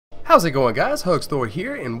How's it going, guys? Huxthor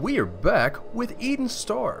here, and we are back with Eden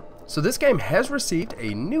Star. So this game has received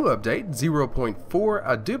a new update, 0.4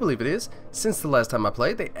 I do believe it is, since the last time I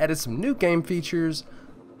played. They added some new game features,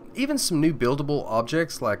 even some new buildable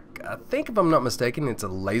objects, like, I think if I'm not mistaken, it's a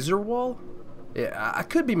laser wall? Yeah, I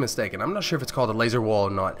could be mistaken. I'm not sure if it's called a laser wall or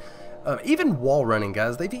not. Even wall running,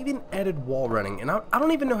 guys. They've even added wall running, and I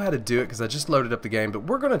don't even know how to do it because I just loaded up the game, but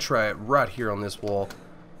we're going to try it right here on this wall.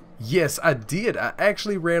 Yes, I did. I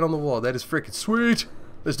actually ran on the wall. That is freaking sweet.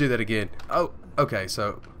 Let's do that again. Oh, okay,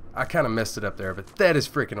 so I kind of messed it up there, but that is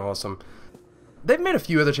freaking awesome. They've made a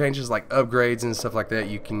few other changes like upgrades and stuff like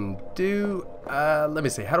that you can do. Let me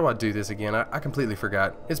see. How do I do this again? I completely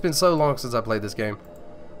forgot. It's been so long since I played this game.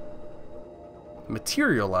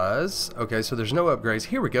 Materialize. Okay, so there's no upgrades.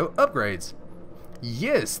 Here we go. Upgrades.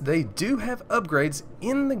 Yes, they do have upgrades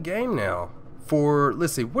in the game now. For,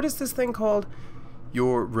 let's see, what is this thing called?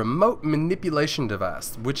 Your remote manipulation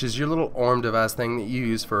device, which is your little arm device thing that you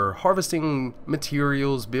use for harvesting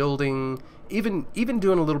materials, building, even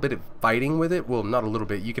doing a little bit of fighting with it. Well, not a little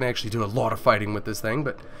bit, you can actually do a lot of fighting with this thing,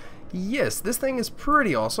 but yes, this thing is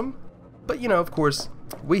pretty awesome. But you know, of course,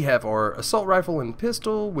 we have our assault rifle and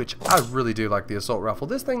pistol, which I really do like the assault rifle.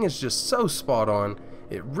 This thing is just so spot on.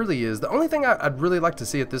 It really is. The only thing I'd really like to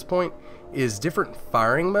see at this point is different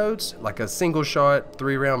firing modes, like a single shot,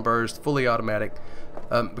 3-round burst, fully automatic.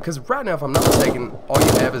 Because right now, if I'm not mistaken, all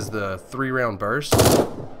you have is the 3-round burst.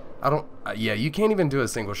 Yeah, you can't even do a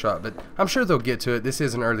single shot, but I'm sure they'll get to it. This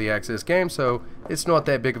is an early access game, so it's not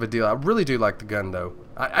that big of a deal. I really do like the gun, though.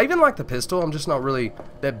 I even like the pistol. I'm just not really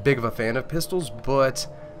that big of a fan of pistols, but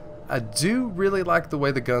I do really like the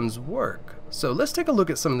way the guns work. So let's take a look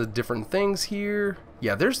at some of the different things here.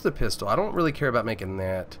 Yeah, there's the pistol. I don't really care about making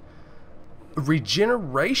that.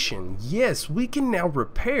 Regeneration. Yes, we can now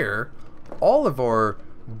repair all of our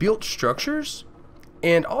built structures,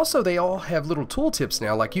 and also they all have little tooltips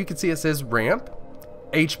now. Like you can see, it says ramp,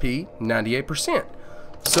 HP 98%.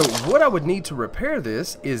 So what I would need to repair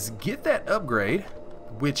this is get that upgrade,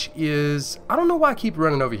 which is, I don't know why I keep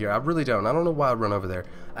running over here. I really don't. I don't know why I run over there.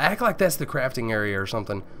 I act like that's the crafting area or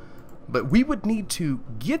something. But we would need to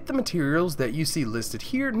get the materials that you see listed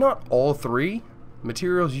here, not all 3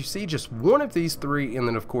 materials you see, just one of these 3, and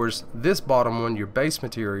then of course this bottom one, your base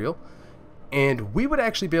material. And we would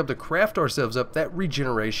actually be able to craft ourselves up that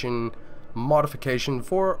regeneration modification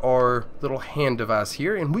for our little hand device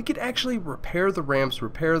here, and we could actually repair the ramps,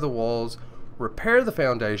 repair the walls, repair the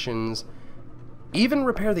foundations, even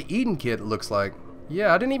repair the Eden kit, it looks like.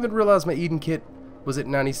 Yeah, I didn't even realize my Eden kit was at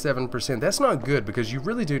 97%. That's not good because you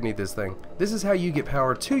really do need this thing. This is how you get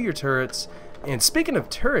power to your turrets. And speaking of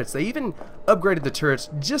turrets, they even upgraded the turrets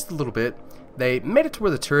just a little bit. They made it to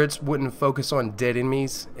where the turrets wouldn't focus on dead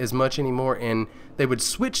enemies as much anymore, and they would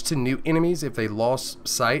switch to new enemies if they lost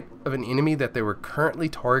sight of an enemy that they were currently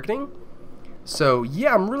targeting. So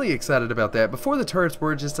yeah, I'm really excited about that. Before, the turrets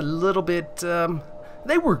were just a little bit,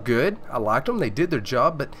 they were good. I liked them, they did their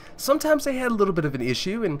job, but sometimes they had a little bit of an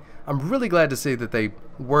issue, and I'm really glad to see that they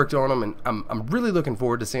worked on them, and I'm really looking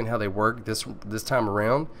forward to seeing how they work this time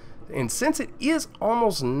around. And since it is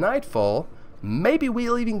almost nightfall, maybe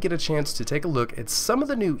we'll even get a chance to take a look at some of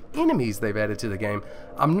the new enemies they've added to the game.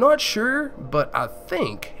 I'm not sure, but I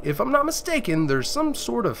think, if I'm not mistaken, there's some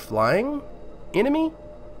sort of flying enemy.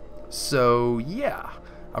 So yeah,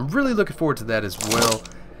 I'm really looking forward to that as well.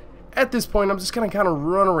 At this point, I'm just going to kind of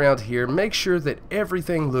run around here, make sure that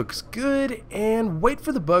everything looks good, and wait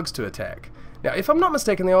for the bugs to attack. Now, if I'm not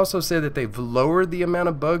mistaken, they also said that they've lowered the amount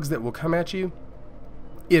of bugs that will come at you.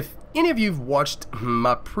 If any of you've watched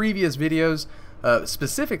my previous videos,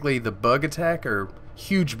 specifically the bug attack or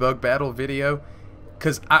huge bug battle video,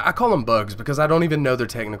 because I call them bugs because I don't even know their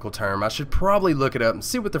technical term. I should probably look it up and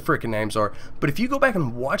see what the freaking names are. But if you go back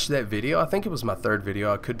and watch that video, I think it was my 3rd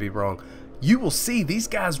video, I could be wrong, you will see these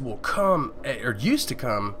guys will come, or used to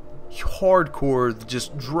come, hardcore,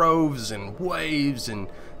 just droves and waves, and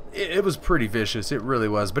it was pretty vicious. It really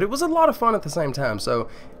was, but it was a lot of fun at the same time. So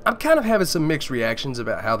I'm kind of having some mixed reactions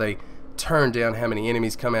about how they turn down how many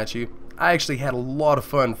enemies come at you. I actually had a lot of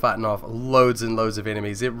fun fighting off loads and loads of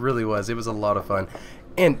enemies. It really was. It was a lot of fun.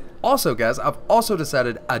 And also, guys, I've also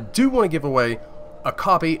decided I do want to give away a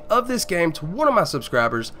copy of this game to one of my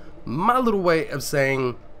subscribers. My little way of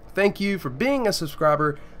saying thank you for being a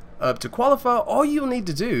subscriber. To qualify, all you'll need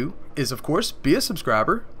to do is, of course, be a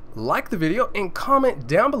subscriber, like the video, and comment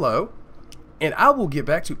down below, and I will get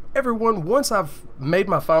back to everyone once I've made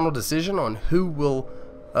my final decision on who will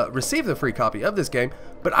receive the free copy of this game.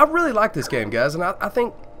 But I really like this game, guys, and I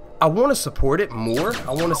think I want to support it more.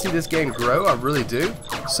 I want to see this game grow. I really do.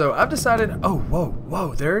 So I've decided, oh,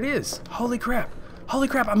 whoa, there it is. Holy crap. Holy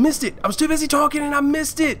crap, I missed it. I was too busy talking and I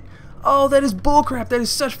missed it. Oh, that is bullcrap. That is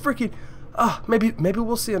such freaking... maybe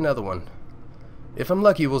we'll see another one. If I'm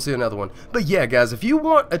lucky, we'll see another one. But yeah, guys, if you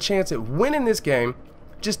want a chance at winning this game,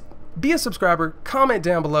 just be a subscriber, comment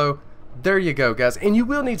down below. There you go, guys. And you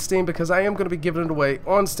will need Steam because I am going to be giving it away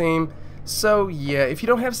on Steam. So yeah, if you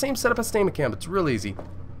don't have Steam, set up a Steam account. It's real easy.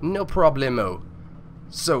 No problemo.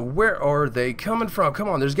 So where are they coming from? Come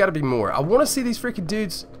on, there's got to be more. I want to see these freaking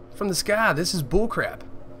dudes from the sky. This is bullcrap.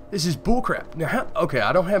 This is bullcrap. Now, okay,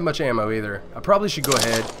 I don't have much ammo either. I probably should go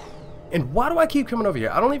ahead. And why do I keep coming over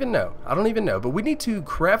here? I don't even know. I don't even know. But we need to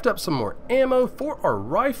craft up some more ammo for our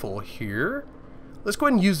rifle here. Let's go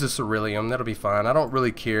ahead and use the ceruleum. That'll be fine. I don't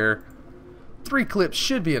really care. 3 clips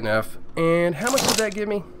should be enough. And how much did that give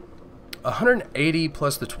me? 180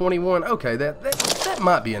 plus the 21. Okay, that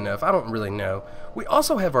might be enough. I don't really know. We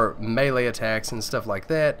also have our melee attacks and stuff like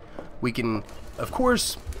that. We can, of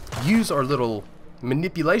course, use our little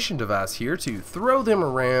manipulation device here to throw them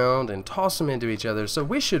around and toss them into each other, so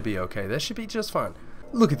we should be okay. That should be just fine.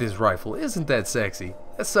 Look at this rifle. Isn't that sexy?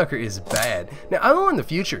 That sucker is bad. Now, I know in the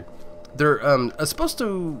future they're supposed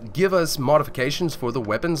to give us modifications for the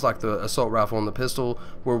weapons, like the assault rifle and the pistol,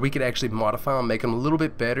 where we could actually modify them, make them a little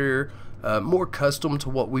bit better, more custom to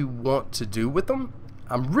what we want to do with them.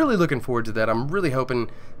 I'm really looking forward to that. I'm really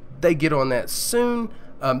hoping they get on that soon.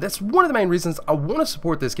 That's one of the main reasons I want to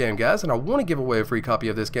support this game, guys, and I want to give away a free copy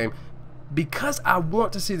of this game because I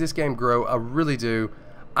want to see this game grow. I really do.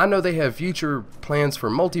 I know they have future plans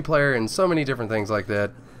for multiplayer and so many different things like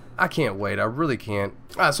that. I can't wait. I really can't.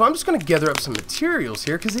 So I'm just going to gather up some materials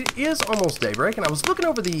here because it is almost daybreak, and I was looking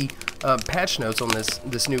over the patch notes on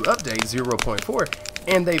this new update 0.4,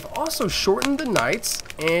 and they've also shortened the nights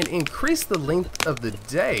and increased the length of the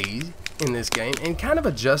day in this game and kind of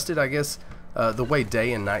adjusted, I guess, the way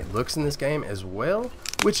day and night looks in this game as well,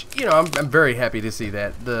 which, you know, I'm very happy to see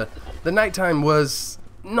that. The nighttime was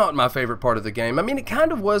not my favorite part of the game. I mean, it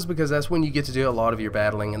kind of was because that's when you get to do a lot of your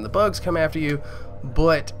battling and the bugs come after you,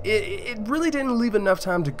 but it really didn't leave enough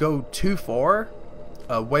time to go too far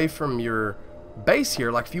away from your base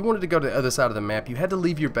here. Like, if you wanted to go to the other side of the map, you had to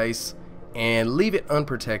leave your base and leave it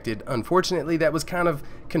unprotected. Unfortunately, that was kind of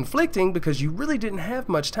conflicting because you really didn't have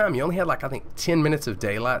much time. You only had, like, I think 10 minutes of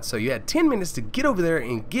daylight, so you had 10 minutes to get over there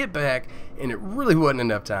and get back, and it really wasn't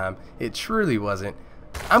enough time. It truly wasn't.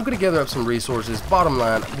 I'm going to gather up some resources. Bottom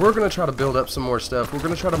line, we're going to try to build up some more stuff. We're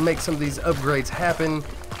going to try to make some of these upgrades happen.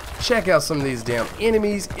 Check out some of these damn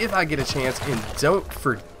enemies if I get a chance, and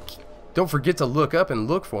don't forget to look up and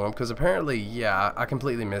look for them, because apparently, yeah, I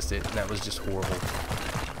completely missed it, and that was just horrible.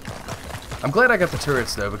 I'm glad I got the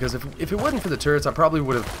turrets though, because if it wasn't for the turrets, I probably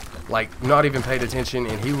would have, like, not even paid attention,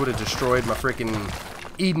 and he would have destroyed my freaking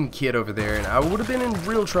Eden kit over there, and I would have been in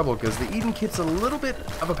real trouble because the Eden kit's a little bit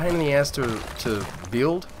of a pain in the ass to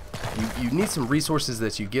build. You need some resources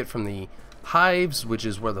that you get from the hives, which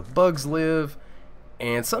is where the bugs live,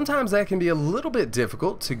 and sometimes that can be a little bit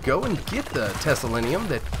difficult to go and get the Tessalinium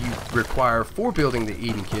that you require for building the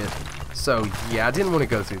Eden kit. So yeah, I didn't want to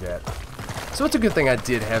go through that. So it's a good thing I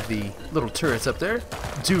did have the little turrets up there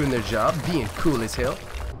doing their job, being cool as hell.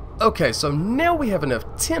 Okay, so now we have enough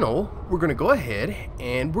tinnel. We're going to go ahead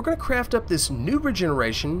and we're going to craft up this new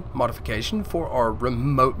regeneration modification for our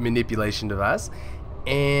remote manipulation device.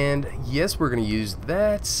 And yes, we're going to use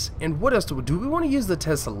that. And what else do we want to use? The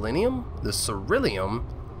Tessalinium, the ceruleum,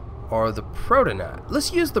 or the protonite?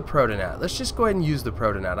 Let's use the protonite. Let's just go ahead and use the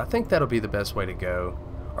protonite. I think that'll be the best way to go.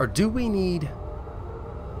 Or do we need...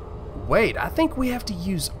 Wait, I think we have to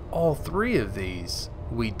use all 3 of these.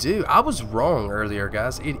 We do. I was wrong earlier,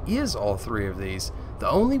 guys. It is all 3 of these. The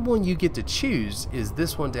only one you get to choose is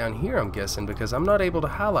this one down here, I'm guessing, because I'm not able to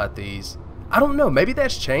highlight these. I don't know. Maybe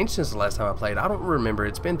that's changed since the last time I played. I don't remember.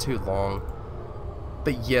 It's been too long.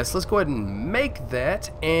 But yes, let's go ahead and make that.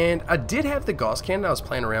 And I did have the Gauss cannon. I was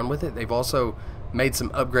playing around with it. They've also made some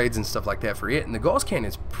upgrades and stuff like that for it. And the Gauss cannon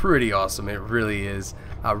is pretty awesome. It really is.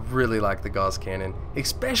 I really like the Gauss cannon,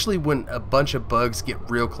 especially when a bunch of bugs get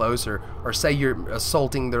real close, or say you're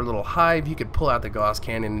assaulting their little hive. You could pull out the Gauss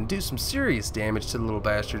cannon and do some serious damage to the little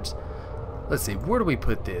bastards. Let's see, where do we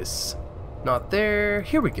put this? Not there.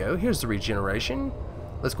 Here we go. Here's the regeneration.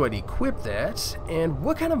 Let's go ahead and equip that. And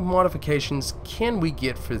what kind of modifications can we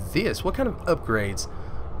get for this? What kind of upgrades?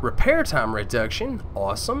 Repair time reduction.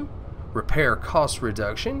 Awesome. Repair cost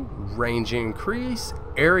reduction, range increase,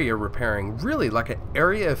 area repairing, really like an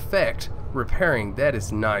area effect repairing. That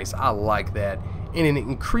is nice. I like that. And an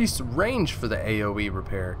increased range for the AoE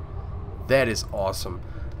repair. That is awesome.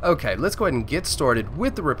 Okay, let's go ahead and get started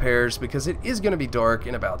with the repairs because it is going to be dark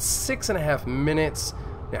in about 6.5 minutes.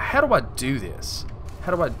 Now, how do I do this?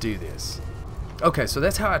 How do I do this? Okay, so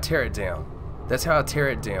that's how I tear it down. That's how I tear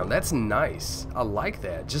it down. That's nice. I like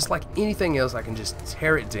that. Just like anything else, I can just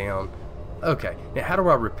tear it down. Okay, now how do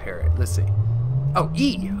I repair it? Let's see. Oh,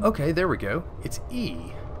 E. Okay, there we go. It's E.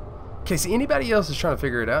 Okay, so anybody else is trying to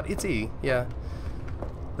figure it out, it's E. Yeah.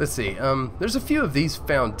 Let's see. There's a few of these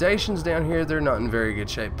foundations down here. They're not in very good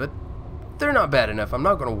shape, but they're not bad enough. I'm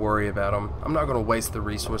not going to worry about them. I'm not going to waste the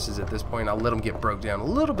resources at this point. I'll let them get broke down a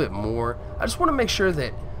little bit more. I just want to make sure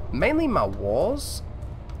that mainly my walls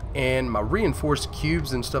and my reinforced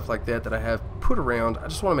cubes and stuff like that I have put around, I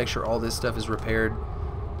just want to make sure all this stuff is repaired,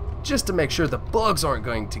 just to make sure the bugs aren't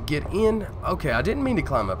going to get in. Okay, I didn't mean to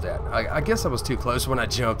climb up that. I guess I was too close when I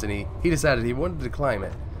jumped and he decided he wanted to climb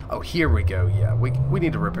it. Oh, here we go. Yeah, we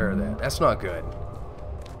need to repair that. That's not good.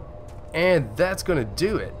 And that's going to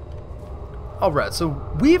do it. Alright, so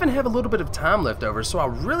we even have a little bit of time left over, so I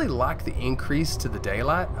really like the increase to the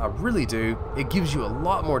daylight. I really do. It gives you a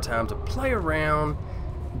lot more time to play around,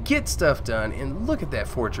 get stuff done, and look at that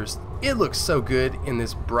fortress. It looks so good in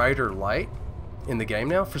this brighter light in the game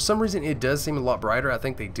now. For some reason, it does seem a lot brighter. I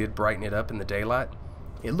think they did brighten it up in the daylight.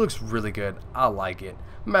 It looks really good. I like it.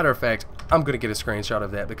 Matter of fact, I'm going to get a screenshot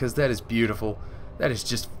of that because that is beautiful. That is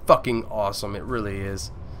just fucking awesome. It really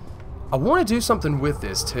is. I want to do something with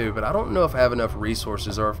this too, but I don't know if I have enough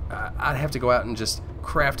resources or if I'd have to go out and just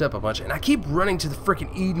craft up a bunch. And I keep running to the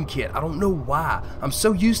freaking Eden kit. I don't know why. I'm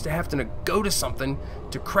so used to having to go to something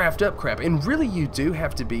to craft up crap. And really you do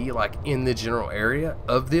have to be like in the general area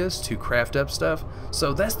of this to craft up stuff.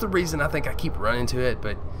 So that's the reason I think I keep running to it.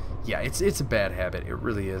 But yeah, it's a bad habit. It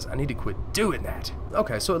really is. I need to quit doing that.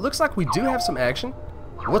 Okay, so it looks like we do have some action.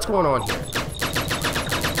 What's going on here?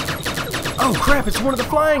 Oh crap, it's one of the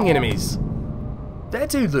flying enemies! That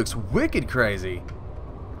dude looks wicked crazy.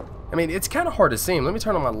 I mean, it's kind of hard to see him. Let me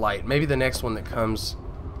turn on my light. Maybe the next one that comes,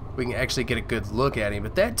 we can actually get a good look at him.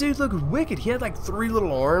 But that dude looked wicked. He had like 3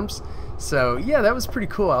 little arms. So yeah, that was pretty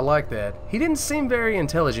cool. I like that. He didn't seem very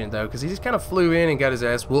intelligent though, because he just kind of flew in and got his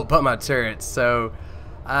ass whooped by my turrets. So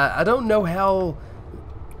I don't know how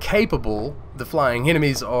capable the flying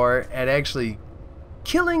enemies are at actually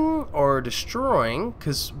killing or destroying,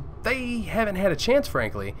 because they haven't had a chance,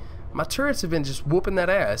 frankly. My turrets have been just whooping that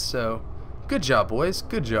ass, so good job, boys.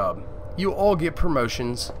 Good job. You all get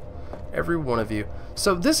promotions, every one of you.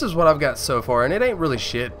 So this is what I've got so far, and it ain't really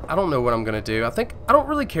shit. I don't know what I'm gonna do. I don't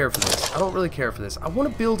really care for this. I don't really care for this. I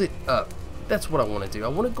want to build it up. That's what I want to do. I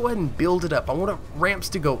want to go ahead and build it up. I want ramps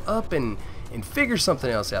to go up and figure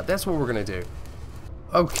something else out. That's what we're gonna do.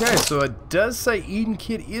 Okay, so it does say Eden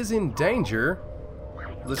Kit is in danger.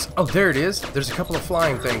 Oh, there it is. There's a couple of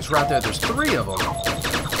flying things right there. There's 3 of them.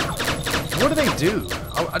 What do they do?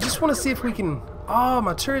 I just want to see if we can... Oh,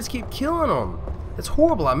 my turrets keep killing them. It's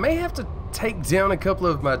horrible. I may have to take down a couple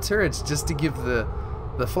of my turrets just to give the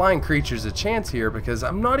flying creatures a chance here, because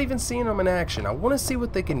I'm not even seeing them in action. I want to see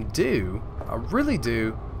what they can do. I really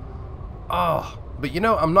do. Oh, but you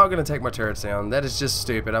know, I'm not going to take my turrets down. That is just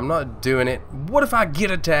stupid. I'm not doing it. What if I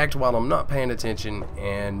get attacked while I'm not paying attention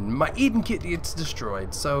and my Eden Kit gets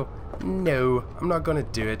destroyed? So, no, I'm not going to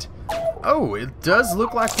do it. Oh, it does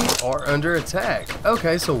look like we are under attack.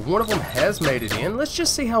 Okay, so one of them has made it in. Let's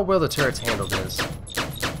just see how well the turrets handle this.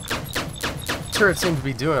 Turrets seem to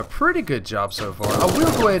be doing a pretty good job so far. I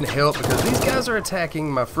will go ahead and help because these guys are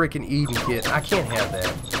attacking my freaking Eden Kit. I can't have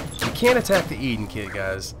that. You can't attack the Eden Kit,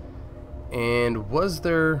 guys. And was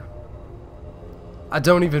there... I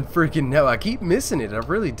don't even freaking know. I keep missing it. I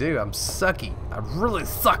really do. I'm sucky. I really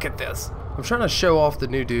suck at this. I'm trying to show off the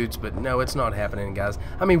new dudes, but no, it's not happening, guys.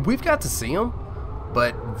 I mean, we've got to see them,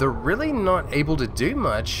 but they're really not able to do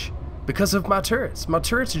much because of my turrets. My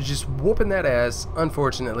turrets are just whooping that ass,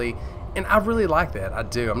 unfortunately, and I really like that. I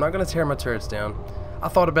do. I'm not going to tear my turrets down. I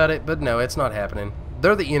thought about it, but no, it's not happening.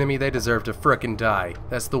 They're the enemy. They deserve to frickin' die.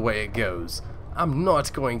 That's the way it goes. I'm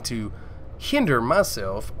not going to hinder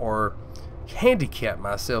myself or handicap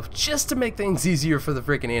myself just to make things easier for the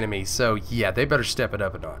freaking enemy. So yeah, they better step it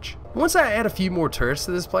up a notch. Once I add a few more turrets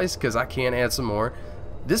to this place, because I can add some more,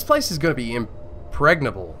 this place is going to be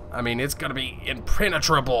impregnable. I mean, it's going to be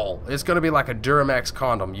impenetrable. It's going to be like a Duramax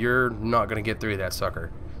condom. You're not going to get through that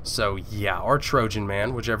sucker. So yeah, or Trojan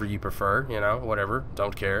man, whichever you prefer, you know, whatever,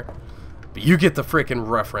 don't care. But you get the freaking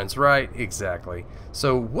reference, right? Exactly.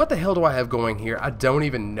 So what the hell do I have going here? I don't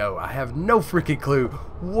even know. I have no freaking clue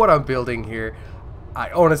what I'm building here.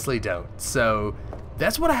 I honestly don't. So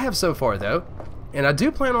that's what I have so far though. And I do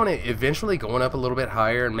plan on it eventually going up a little bit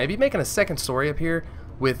higher and maybe making a second story up here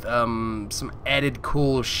with some added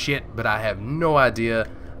cool shit, but I have no idea.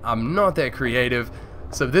 I'm not that creative.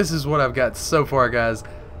 So this is what I've got so far, guys.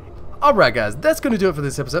 Alright guys, that's going to do it for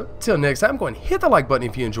this episode. Till next time, go ahead and hit the like button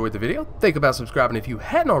if you enjoyed the video. Think about subscribing if you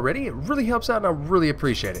hadn't already. It really helps out and I really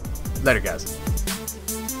appreciate it. Later guys.